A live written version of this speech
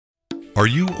Are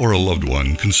you or a loved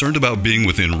one concerned about being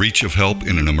within reach of help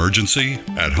in an emergency?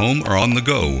 At home or on the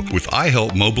go, with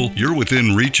iHelp Mobile, you're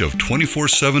within reach of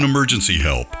 24/7 emergency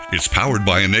help. It's powered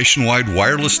by a nationwide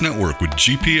wireless network with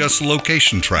GPS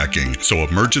location tracking, so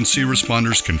emergency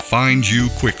responders can find you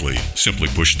quickly. Simply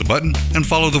push the button and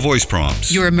follow the voice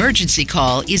prompts. Your emergency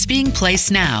call is being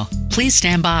placed now. Please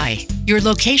stand by. Your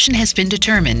location has been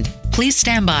determined. Please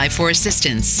stand by for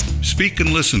assistance. Speak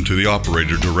and listen to the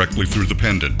operator directly through the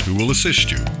pendant, who will assist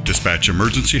you. Dispatch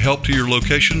emergency help to your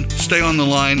location, stay on the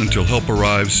line until help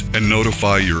arrives, and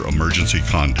notify your emergency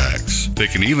contacts. They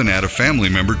can even add a family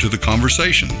member to the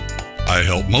conversation.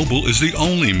 iHelp Mobile is the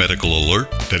only medical alert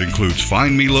that includes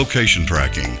Find Me location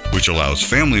tracking, which allows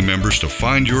family members to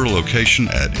find your location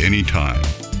at any time.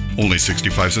 Only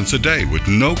 65 cents a day with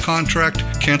no contract,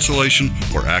 cancellation,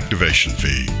 or activation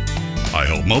fee.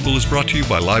 iHelp Mobile is brought to you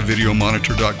by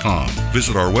LiveVideoMonitor.com.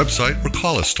 Visit our website or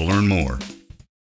call us to learn more.